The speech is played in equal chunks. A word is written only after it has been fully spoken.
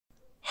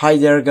Hi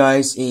there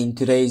guys, in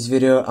today's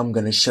video I'm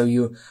gonna show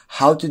you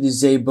how to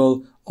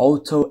disable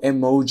auto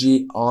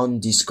emoji on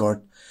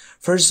Discord.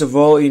 First of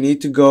all, you need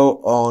to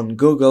go on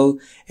Google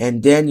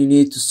and then you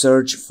need to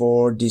search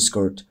for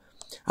Discord.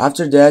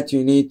 After that,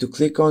 you need to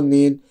click on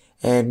it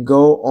and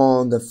go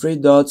on the three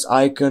dots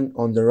icon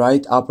on the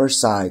right upper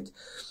side.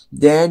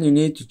 Then you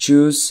need to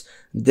choose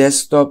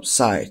desktop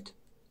side.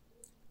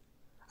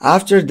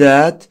 After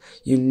that,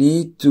 you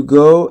need to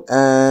go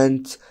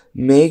and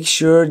make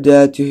sure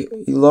that you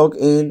log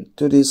in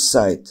to this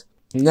site.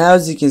 Now,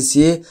 as you can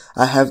see,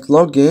 I have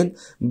logged in,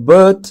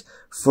 but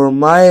for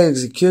my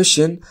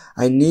execution,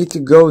 I need to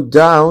go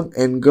down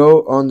and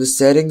go on the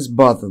settings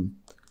button.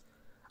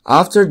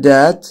 After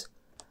that,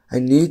 I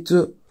need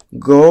to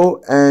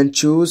go and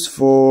choose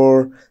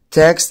for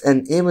text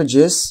and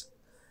images,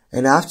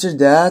 and after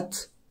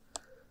that,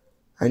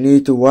 I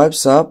need to wipe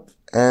up,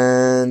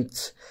 and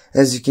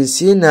as you can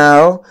see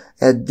now,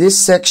 at this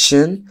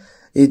section,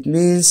 it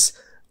means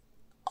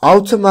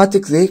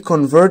automatically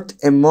convert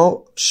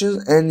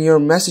emotions and your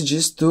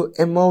messages to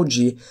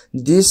emoji.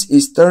 This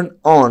is turned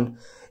on.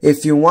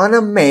 If you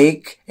wanna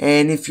make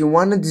and if you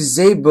wanna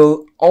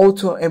disable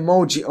auto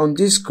emoji on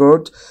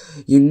Discord,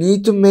 you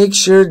need to make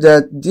sure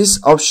that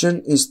this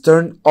option is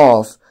turned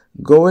off.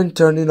 Go and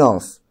turn it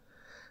off.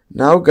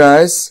 Now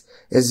guys,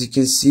 as you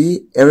can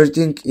see,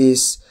 everything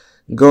is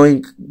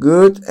going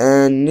good,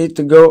 and need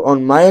to go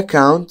on my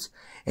account,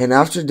 and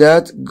after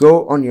that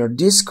go on your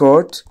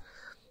Discord,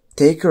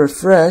 take a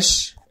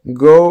refresh,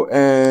 go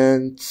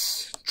and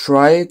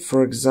try it,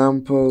 for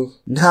example.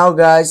 Now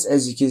guys,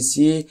 as you can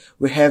see,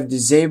 we have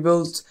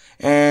disabled,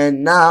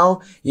 and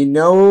now you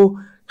know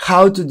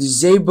how to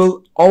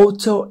disable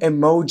auto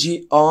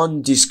emoji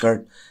on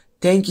Discord.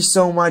 Thank you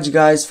so much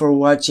guys for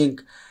watching.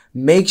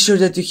 Make sure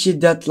that you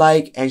hit that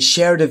like and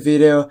share the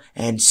video,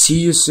 and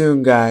see you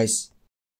soon guys.